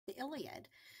Iliad.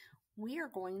 We are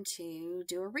going to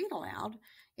do a read aloud.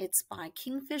 It's by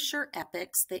Kingfisher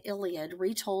Epics, the Iliad,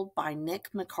 retold by Nick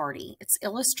McCarty. It's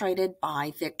illustrated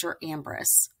by Victor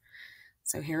Ambris.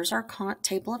 So here's our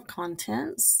table of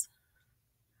contents.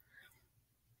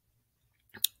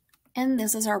 And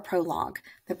this is our prologue.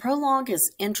 The prologue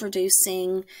is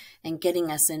introducing and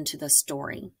getting us into the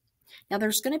story. Now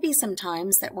there's going to be some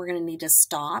times that we're going to need to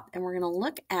stop and we're going to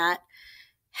look at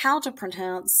how to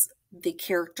pronounce the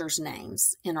characters'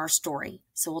 names in our story.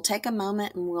 So we'll take a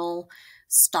moment and we'll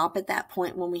stop at that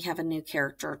point when we have a new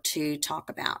character to talk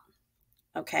about.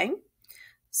 Okay,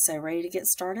 so ready to get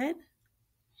started?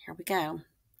 Here we go.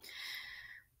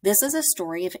 This is a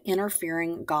story of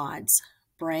interfering gods,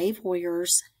 brave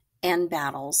warriors, and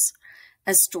battles.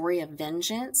 A story of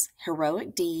vengeance,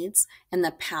 heroic deeds, and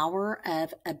the power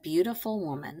of a beautiful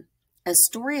woman. A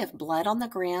story of blood on the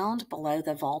ground below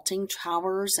the vaulting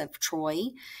towers of Troy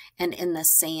and in the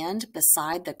sand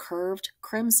beside the curved,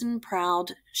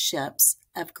 crimson-prowed ships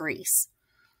of Greece.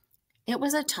 It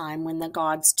was a time when the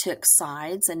gods took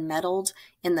sides and meddled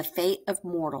in the fate of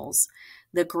mortals.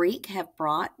 The Greek have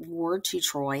brought war to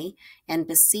Troy and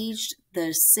besieged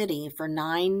the city for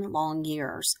 9 long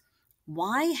years.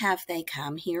 Why have they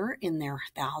come here in their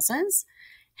thousands?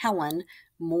 Helen,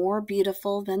 more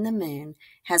beautiful than the moon,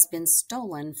 has been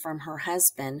stolen from her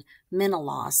husband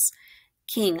Menelaus,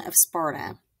 king of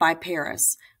Sparta, by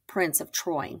Paris, prince of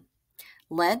Troy.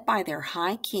 Led by their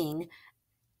high king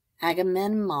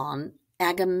Agememnon,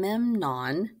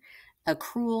 a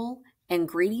cruel and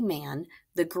greedy man,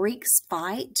 the Greeks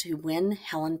fight to win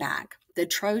Helen back. The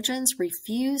Trojans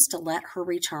refuse to let her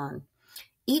return.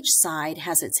 Each side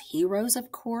has its heroes,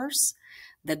 of course.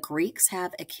 The Greeks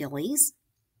have Achilles,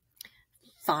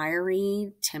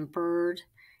 fiery, tempered,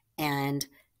 and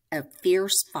a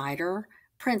fierce fighter.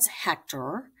 Prince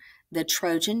Hector, the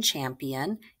Trojan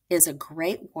champion, is a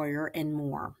great warrior and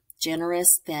more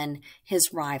generous than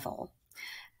his rival.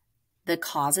 The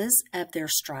causes of their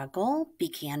struggle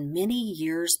began many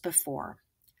years before.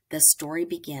 The story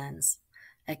begins.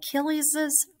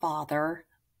 Achilles' father,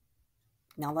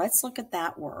 now let's look at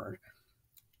that word.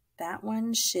 That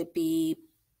one should be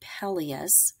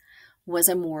Peleus, was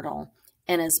immortal,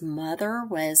 and his mother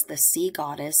was the sea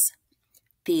goddess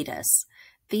Thetis.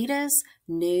 Thetis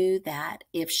knew that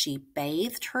if she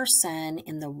bathed her son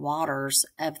in the waters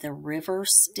of the river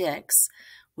Styx,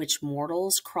 which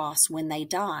mortals cross when they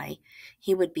die,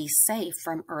 he would be safe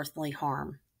from earthly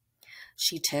harm.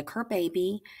 She took her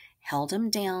baby, held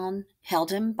him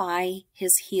by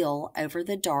his heel over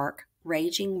the dark,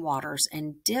 raging waters,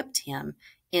 and dipped him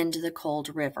into the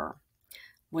cold river.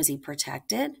 Was he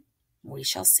protected? We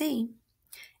shall see.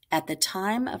 At the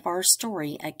time of our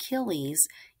story, Achilles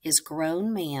is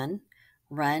grown man,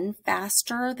 run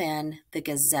faster than the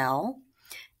gazelle,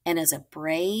 and is as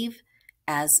brave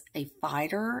as a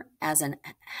fighter as an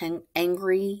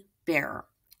angry bear.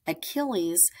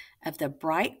 Achilles of the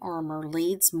bright armor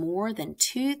leads more than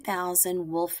 2,000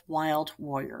 wolf-wild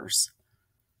warriors,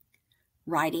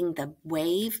 riding the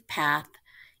wave path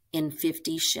in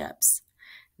 50 ships.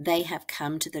 They have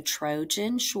come to the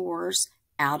Trojan shores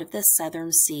out of the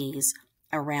southern seas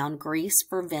around Greece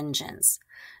for vengeance.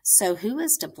 So who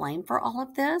is to blame for all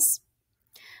of this?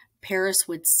 Paris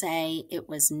would say it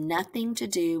was nothing to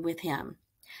do with him.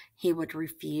 He would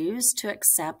refuse to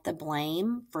accept the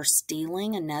blame for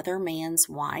stealing another man's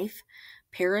wife.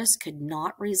 Paris could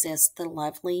not resist the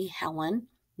lovely Helen,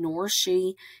 nor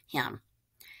she him.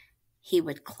 He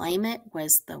would claim it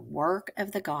was the work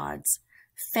of the gods.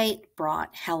 Fate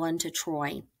brought Helen to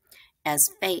Troy,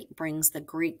 as fate brings the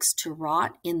Greeks to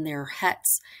rot in their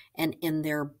huts and in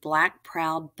their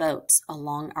black-prowed boats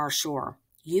along our shore.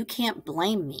 You can't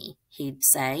blame me, he'd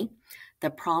say.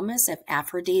 The promise of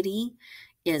Aphrodite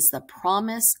is the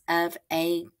promise of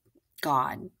a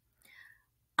god.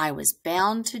 I was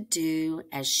bound to do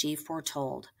as she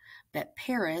foretold, but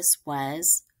Paris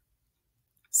was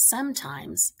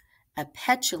sometimes a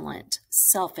petulant,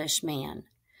 selfish man.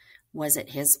 Was it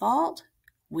his fault?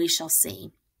 We shall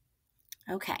see.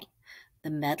 Okay,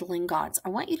 the meddling gods. I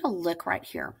want you to look right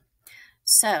here.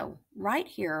 So right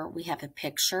here we have a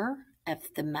picture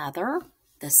of the mother,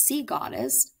 the sea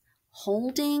goddess,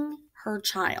 holding her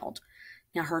child.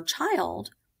 Now her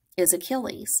child is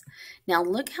Achilles. Now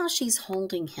look how she's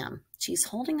holding him. She's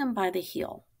holding him by the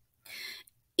heel.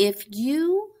 If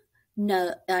you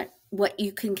know what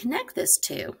you can connect this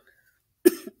to,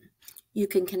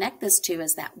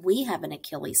 is that we have an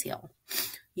Achilles heel.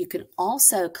 You can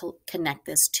also connect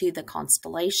this to the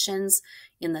constellations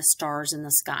in the stars in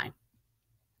the sky.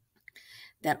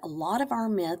 That a lot of our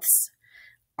myths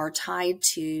are tied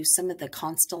to some of the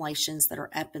constellations that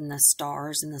are up in the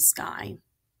stars in the sky.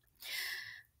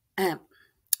 The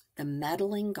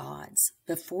meddling gods.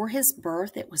 Before his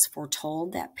birth, it was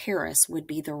foretold that Paris would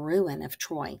be the ruin of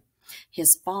Troy.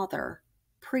 His father,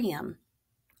 Priam.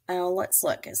 Oh, let's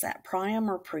look. Is that Priam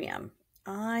or Priam?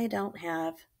 I don't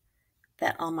have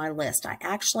that on my list. I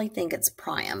actually think it's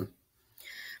Priam.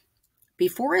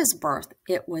 Before his birth,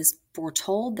 it was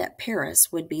foretold that Paris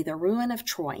would be the ruin of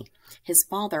Troy. His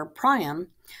father, Priam,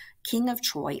 king of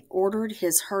Troy, ordered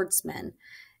his herdsmen.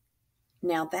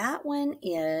 Now that one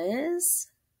is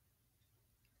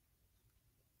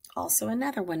also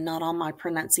another one not on my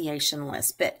pronunciation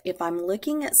list. But if I'm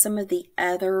looking at some of the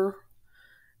other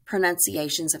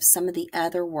pronunciations of some of the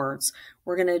other words,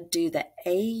 we're going to do the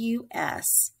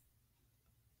A-U-S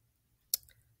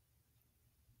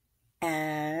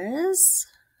as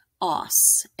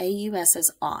os. A-U-S as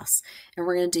os. And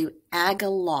we're going to do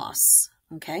agalos.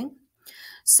 Okay?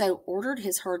 So ordered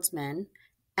his herdsmen,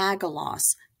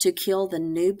 agalos, to kill the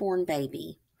newborn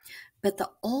baby. But the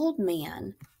old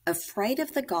man, afraid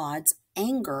of the gods'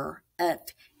 anger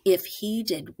if he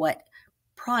did what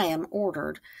Priam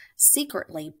ordered,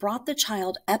 secretly brought the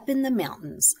child up in the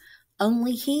mountains.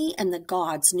 Only he and the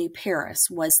gods knew Paris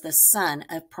was the son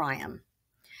of Priam.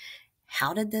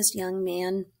 How did this young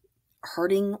man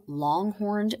herding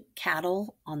longhorned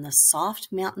cattle on the soft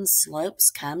mountain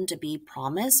slopes come to be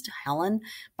promised Helen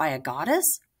by a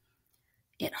goddess?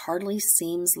 It hardly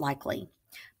seems likely,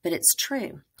 but it's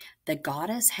true. The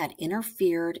goddess had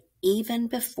interfered even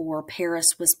before Paris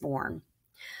was born.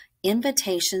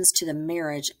 Invitations to the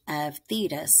marriage of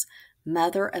Thetis,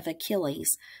 mother of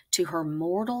Achilles, to her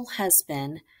mortal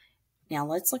husband. Now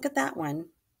let's look at that one.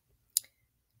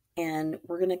 And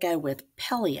we're going to go with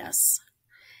Peleus.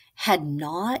 Had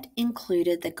not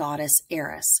included the goddess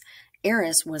Eris.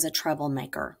 Eris was a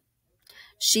troublemaker.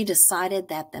 She decided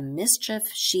that the mischief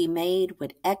she made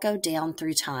would echo down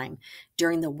through time.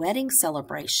 During the wedding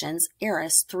celebrations,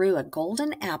 Eris threw a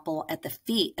golden apple at the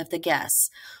feet of the guests.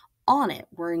 On it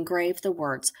were engraved the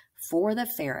words, "For the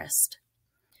fairest."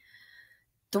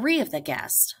 3 of the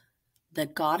guests, the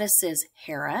goddesses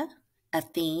Hera,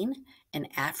 Athene, and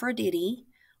Aphrodite,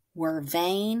 were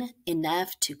vain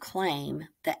enough to claim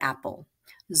the apple.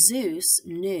 Zeus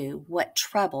knew what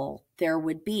trouble there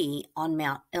would be on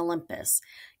Mount Olympus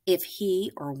if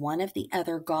he or one of the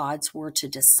other gods were to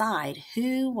decide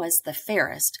who was the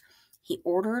fairest. He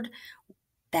ordered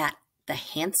that the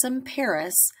handsome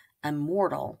Paris, a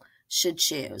mortal, should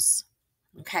choose.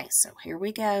 Okay, so here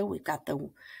we go. We've got the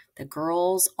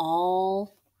girls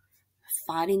all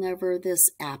fighting over this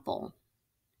apple.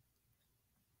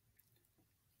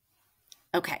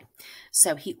 Okay,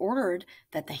 so he ordered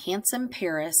that the handsome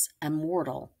Paris, a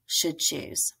mortal, should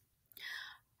choose.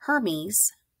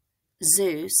 Hermes,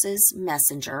 Zeus's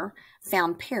messenger,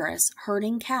 found Paris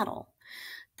herding cattle.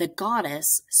 The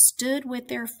goddess stood with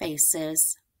their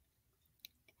faces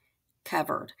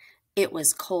covered. It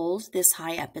was cold this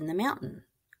high up in the mountain.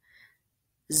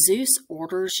 Zeus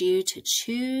orders you to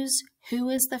choose who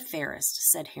is the fairest,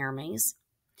 said Hermes.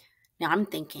 Now I'm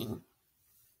thinking,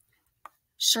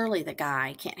 surely the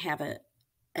guy can't have a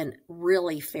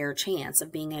really fair chance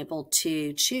of being able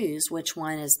to choose which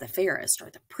one is the fairest or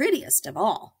the prettiest of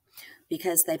all,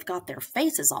 because they've got their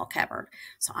faces all covered.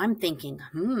 So I'm thinking,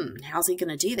 how's he going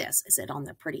to do this? Is it on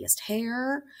the prettiest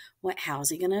hair? How's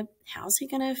he going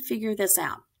to figure this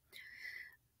out?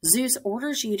 Zeus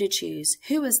orders you to choose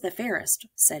who is the fairest,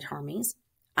 said Hermes.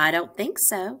 I don't think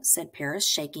so, said Paris,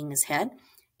 shaking his head.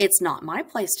 It's not my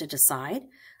place to decide.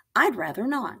 I'd rather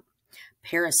not.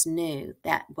 Paris knew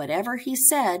that whatever he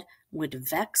said would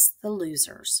vex the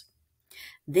losers.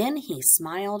 Then he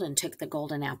smiled and took the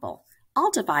golden apple.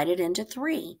 I'll divide it into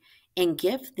 3 and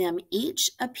give them each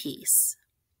a piece.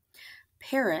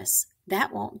 Paris,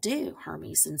 that won't do,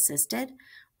 Hermes insisted.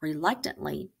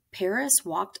 Reluctantly, Paris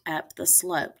walked up the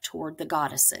slope toward the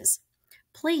goddesses.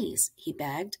 Please, he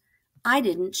begged, I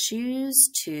didn't choose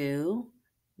to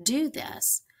do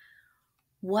this.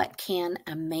 What can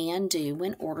a man do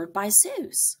when ordered by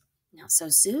Zeus? Now, so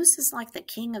Zeus is like the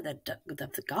king of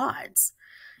the gods.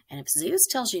 And if Zeus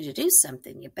tells you to do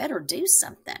something, you better do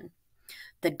something.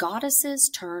 The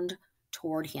goddesses turned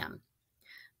toward him.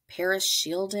 Paris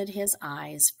shielded his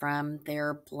eyes from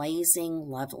their blazing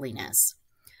loveliness.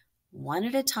 One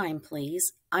at a time,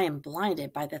 please. I am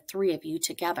blinded by the 3 of you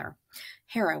together.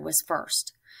 Hera was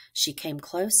first. She came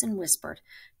close and whispered,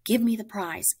 Give me the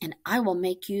prize, and I will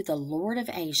make you the Lord of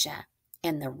Asia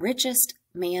and the richest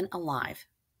man alive.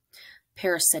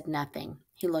 Paris said nothing.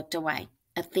 He looked away.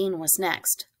 Athene was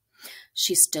next.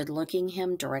 She stood looking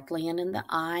him directly in the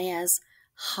eye as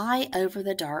High over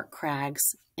the dark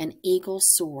crags, an eagle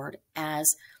soared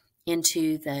as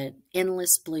into the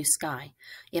endless blue sky.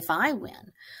 If I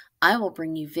win, I will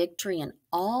bring you victory in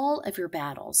all of your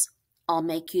battles. I'll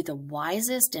make you the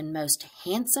wisest and most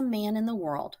handsome man in the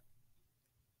world.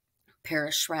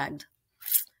 Paris shrugged.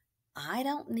 I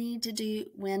don't need to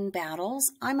win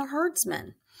battles. I'm a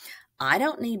herdsman. I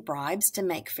don't need bribes to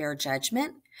make fair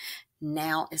judgment.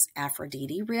 Now is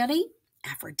Aphrodite ready?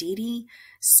 Aphrodite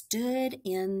stood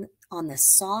on the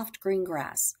soft green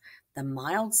grass. The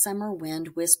mild summer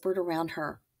wind whispered around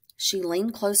her. She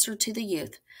leaned closer to the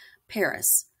youth.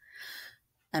 Paris,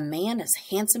 a man as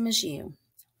handsome as you,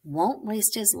 won't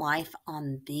waste his life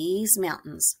on these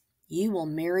mountains. You will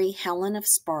marry Helen of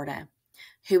Sparta,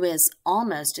 who is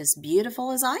almost as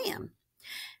beautiful as I am.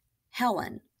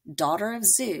 Helen, daughter of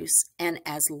Zeus, and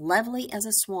as lovely as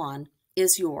a swan,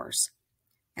 is yours.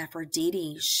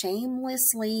 Aphrodite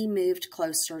shamelessly moved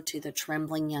closer to the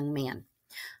trembling young man.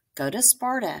 Go to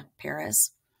Sparta,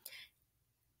 Paris,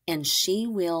 and she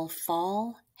will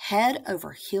fall head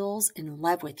over heels in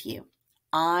love with you.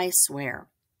 I swear.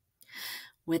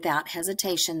 Without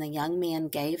hesitation, the young man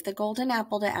gave the golden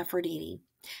apple to Aphrodite.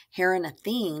 Hera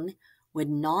Athene would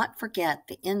not forget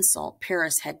the insult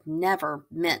Paris had never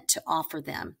meant to offer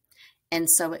them, and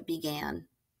so it began.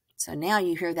 So now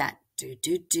you hear that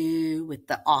do with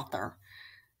the author.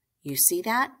 You see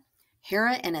that?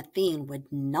 Hera and Athene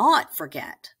would not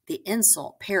forget the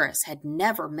insult Paris had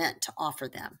never meant to offer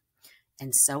them.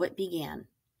 And so it began.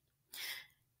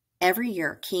 Every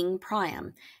year, King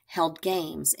Priam held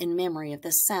games in memory of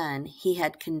the son he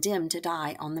had condemned to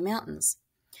die on the mountains.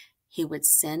 He would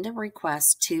send a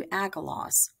request to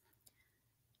Agelaus,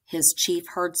 his chief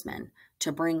herdsman,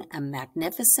 to bring a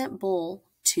magnificent bull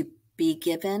to be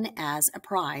given as a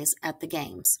prize at the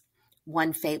games.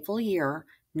 One fateful year,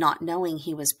 not knowing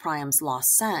he was Priam's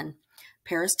lost son,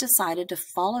 Paris decided to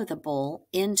follow the bull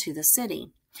into the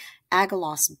city.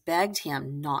 Agelaus begged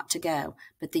him not to go,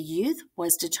 but the youth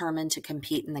was determined to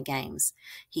compete in the games.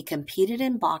 He competed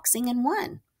in boxing and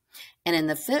won, and in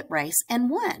the foot race and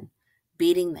won,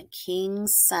 beating the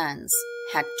king's sons,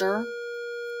 Hector.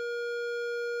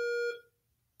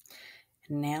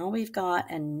 Now we've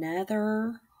got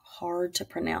another hard to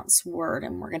pronounce word,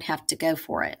 and we're going to have to go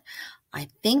for it. I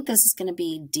think this is going to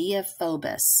be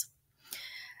Deiphobus.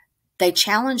 They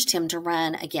challenged him to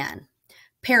run again.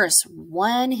 Paris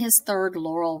won his third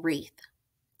laurel wreath.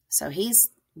 So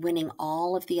he's winning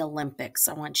all of the Olympics.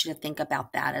 I want you to think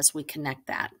about that as we connect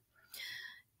that.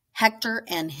 Hector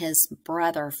and his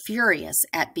brother, furious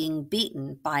at being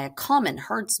beaten by a common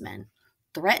herdsman,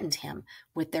 threatened him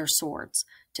with their swords.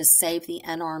 To save the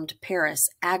unarmed Paris,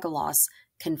 Agelaus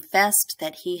confessed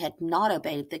that he had not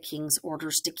obeyed the king's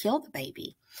orders to kill the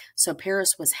baby. So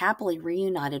Paris was happily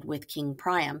reunited with King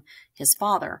Priam, his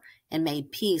father, and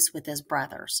made peace with his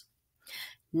brothers.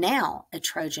 Now a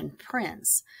Trojan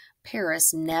prince,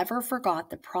 Paris never forgot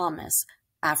the promise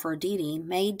Aphrodite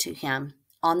made to him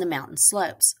on the mountain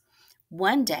slopes.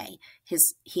 One day,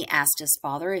 he asked his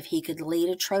father if he could lead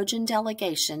a Trojan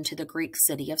delegation to the Greek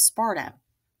city of Sparta.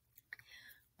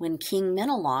 When King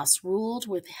Menelaus ruled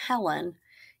with Helen,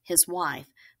 his wife,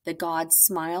 the gods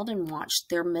smiled and watched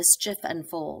their mischief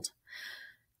unfold.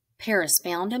 Paris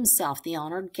found himself the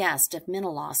honored guest of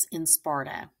Menelaus in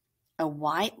Sparta, a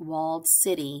white-walled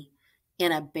city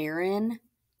in a barren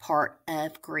part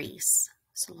of Greece.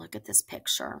 So look at this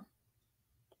picture.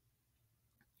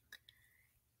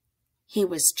 He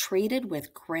was treated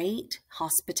with great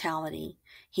hospitality.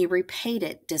 He repaid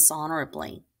it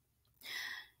dishonorably.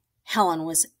 Helen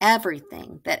was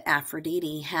everything that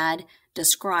Aphrodite had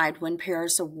described when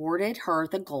Paris awarded her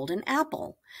the golden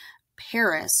apple.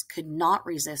 Paris could not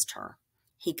resist her.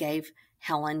 He gave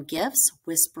Helen gifts,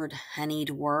 whispered honeyed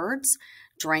words,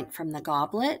 drank from the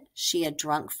goblet she had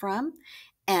drunk from,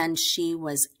 and she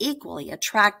was equally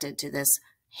attracted to this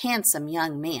handsome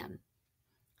young man.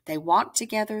 They walked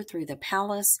together through the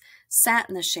palace, sat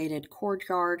in the shaded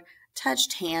courtyard,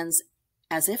 touched hands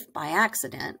as if by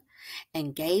accident,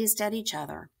 and gazed at each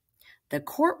other. The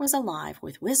court was alive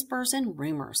with whispers and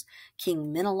rumors.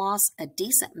 King Menelaus, a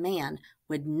decent man,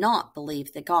 would not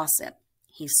believe the gossip.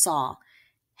 He saw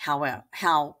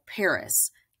how Paris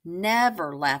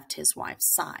never left his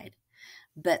wife's side,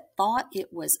 but thought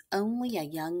it was only a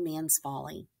young man's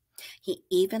folly. He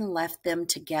even left them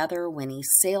together when he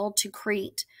sailed to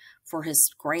Crete for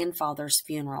his grandfather's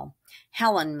funeral.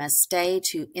 Helen must stay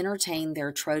to entertain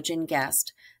their Trojan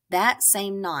guest. That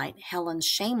same night, Helen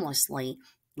shamelessly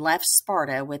left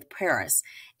Sparta with Paris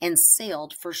and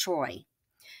sailed for Troy.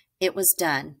 It was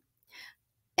done,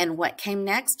 and what came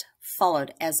next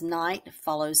followed as night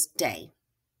follows day.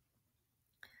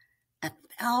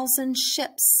 1,000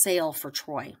 ships sail for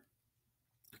Troy.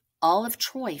 All of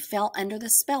Troy fell under the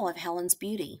spell of Helen's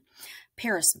beauty.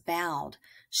 Paris vowed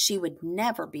she would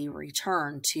never be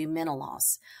returned to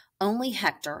Menelaus. Only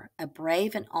Hector, a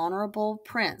brave and honorable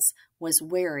prince, was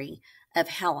wary of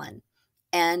Helen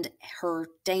and her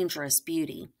dangerous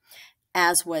beauty,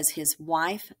 as was his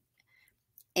wife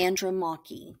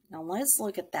Andromache. Now let's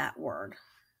look at that word.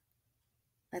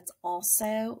 That's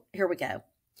also, here we go.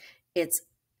 It's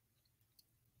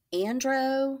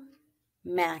Andromache.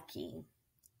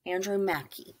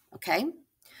 Andromache, okay?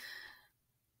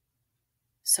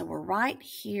 So we're right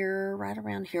here, right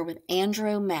around here with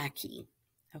Andromache,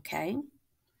 okay?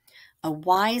 A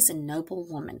wise and noble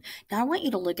woman. Now I want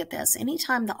you to look at this.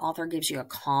 Anytime the author gives you a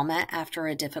comma after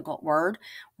a difficult word,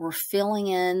 we're filling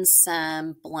in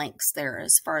some blanks there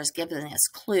as far as giving us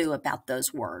clue about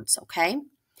those words, okay?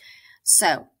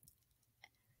 So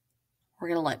we're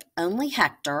going to look. Only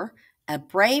Hector, a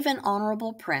brave and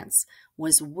honorable prince,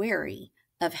 was weary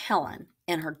of Helen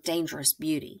and her dangerous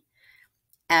beauty,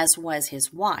 as was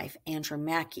his wife,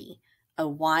 Andromache, a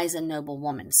wise and noble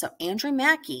woman. So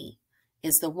Andromache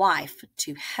is the wife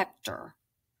to Hector,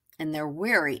 and they're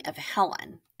weary of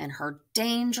Helen and her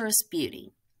dangerous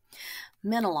beauty.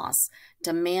 Menelaus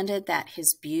demanded that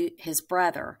his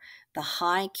brother, the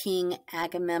high king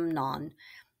Agememnon,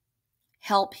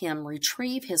 help him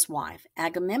retrieve his wife.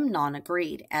 Agamemnon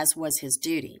agreed, as was his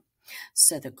duty.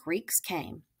 So the Greeks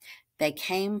came. They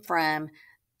came from,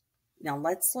 now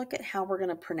let's look at how we're going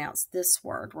to pronounce this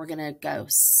word. We're going to go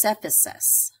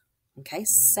Cephissus. Okay,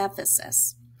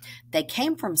 Cephissus. They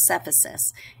came from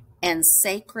Cephissus and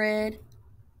sacred,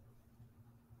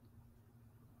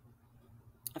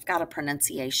 I've got a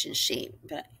pronunciation sheet,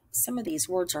 but some of these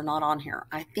words are not on here.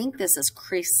 I think this is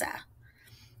Crisa.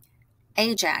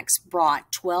 Ajax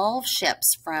brought 12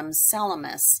 ships from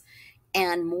Salamis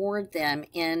and moored them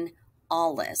in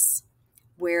Aulis,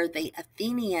 where the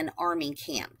Athenian army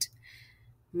camped.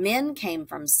 Men came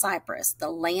from Cyprus, the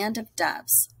land of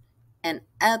doves, and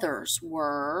others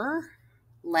were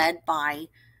led by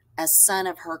a son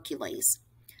of Hercules.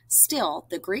 Still,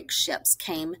 the Greek ships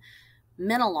came.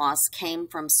 Menelaus came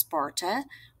from Sparta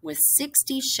with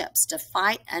 60 ships to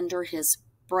fight under his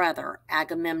brother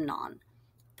Agamemnon.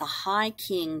 The high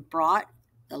king brought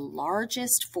the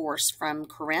largest force from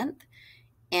Corinth,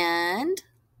 and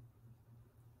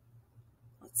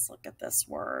let's look at this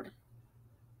word.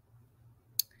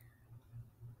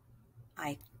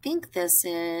 I think this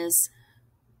is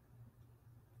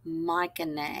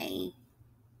Mycenae.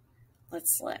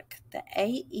 Let's look. The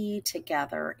AE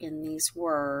together in these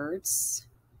words,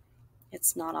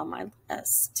 it's not on my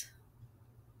list.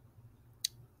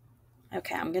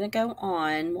 Okay, I'm going to go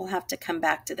on. We'll have to come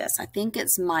back to this. I think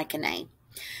it's Mycenae.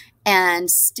 And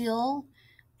still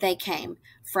they came.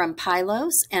 From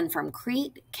Pylos and from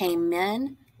Crete came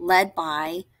men led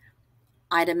by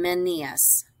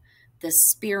Idomeneus, the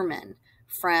spearman,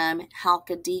 from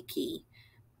Halkidiki,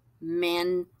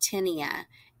 Mantinia,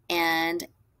 and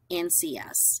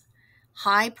Ancius.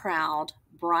 High-prowed,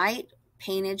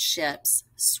 bright-painted ships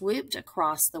swooped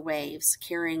across the waves,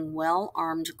 carrying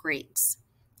well-armed Greeks.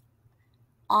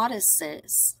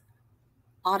 Odysseus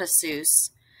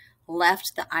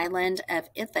left the island of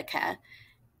Ithaca,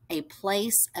 a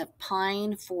place of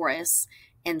pine forests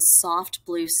and soft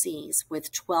blue seas.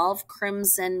 With 12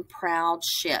 crimson-prowed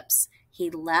ships, he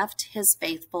left his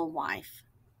faithful wife,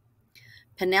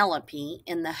 Penelope,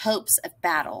 in the hopes of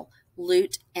battle,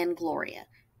 loot, and glory.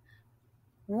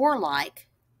 Warlike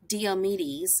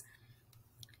Diomedes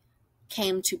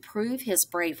came to prove his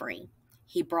bravery.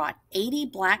 He brought 80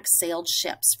 black-sailed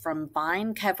ships from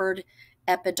vine-covered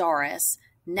Epidaurus.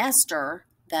 Nestor,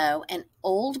 though, an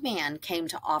old man, came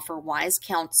to offer wise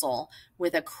counsel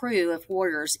with a crew of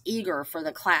warriors eager for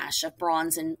the clash of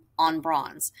bronze on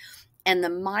bronze. And the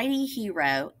mighty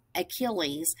hero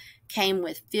Achilles came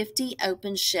with 50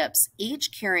 open ships, each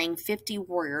carrying 50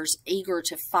 warriors eager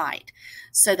to fight.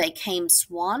 So they came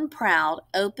swan-proud,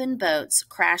 open boats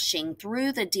crashing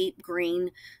through the deep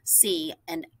green sea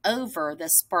and over the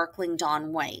sparkling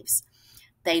dawn waves.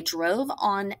 They drove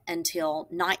on until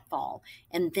nightfall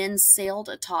and then sailed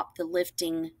atop the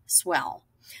lifting swell.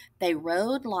 They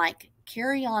rode like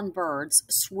carrion birds,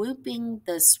 swooping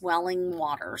the swelling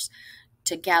waters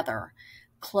together,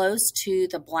 close to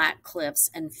the black cliffs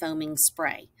and foaming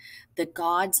spray. The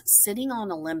gods sitting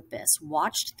on Olympus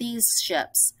watched these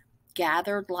ships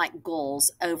gathered like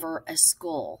gulls over a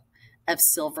skull of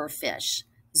silver fish.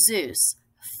 Zeus,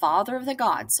 father of the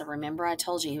gods, so remember I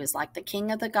told you he was like the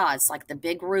king of the gods, like the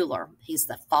big ruler. He's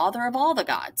the father of all the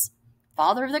gods.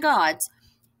 Father of the gods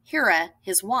Hera,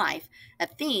 his wife,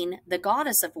 Athene, the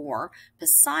goddess of war,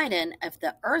 Poseidon of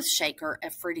the earth shaker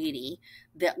Aphrodite,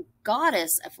 the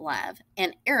goddess of love,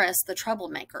 and Eris, the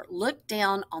troublemaker, looked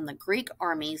down on the Greek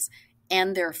armies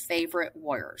and their favorite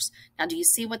warriors. Now, do you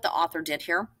see what the author did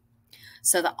here?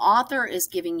 So the author is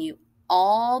giving you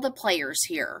all the players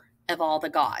here of all the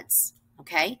gods,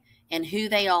 okay, and who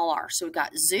they all are. So we've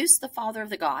got Zeus, the father of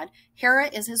the god. Hera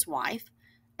is his wife.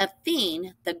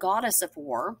 Athene, the goddess of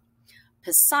war.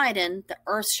 Poseidon, the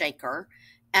earth shaker.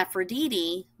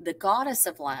 Aphrodite, the goddess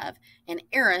of love. And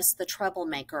Eris, the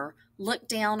troublemaker, looked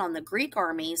down on the Greek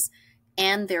armies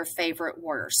and their favorite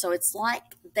warriors. So it's like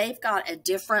they've got a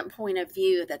different point of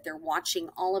view that they're watching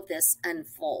all of this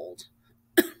unfold.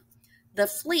 The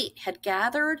fleet had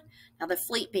gathered, now the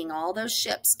fleet being all those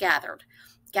ships gathered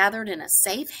in a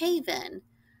safe haven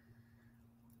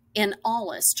in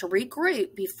Aulis to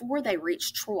regroup before they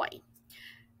reached Troy.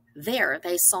 There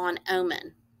they saw an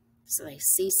omen. So they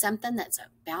see something that's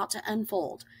about to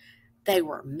unfold. They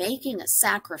were making a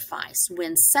sacrifice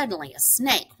when suddenly a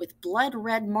snake with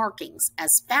blood-red markings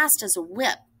as fast as a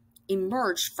whip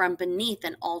emerged from beneath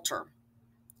an altar,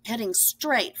 heading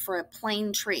straight for a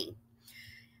plane tree.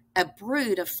 A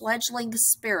brood of fledgling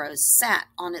sparrows sat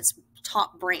on its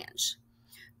top branch.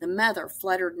 The mother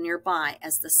fluttered nearby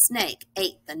as the snake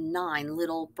ate the 9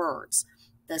 little birds.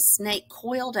 The snake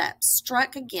coiled up,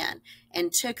 struck again,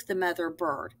 and took the mother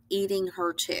bird, eating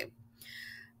her too.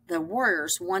 The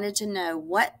warriors wanted to know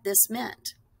what this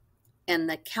meant, and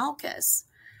the Calchas,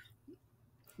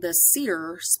 the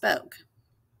seer, spoke.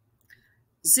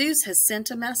 Zeus has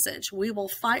sent a message. We will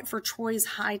fight for Troy's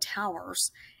high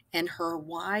towers and her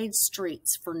wide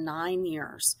streets for 9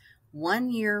 years, 1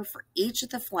 year for each of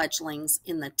the fledglings.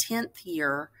 In the 10th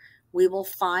year, we will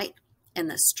fight, and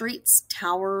the streets,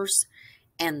 towers,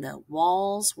 and the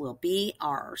walls will be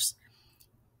ours.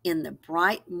 In the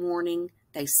bright morning,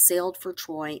 they sailed for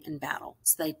Troy in battle.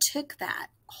 So they took that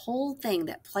whole thing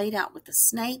that played out with the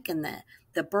snake and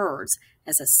the birds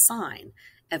as a sign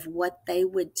of what they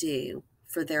would do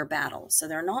for their battle. So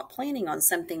they're not planning on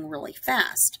something really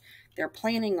fast. They're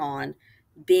planning on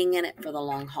being in it for the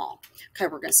long haul. Okay,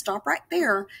 we're going to stop right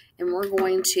there, and we're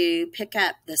going to pick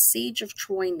up the Siege of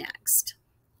Troy next.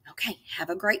 Okay, have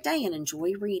a great day and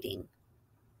enjoy reading.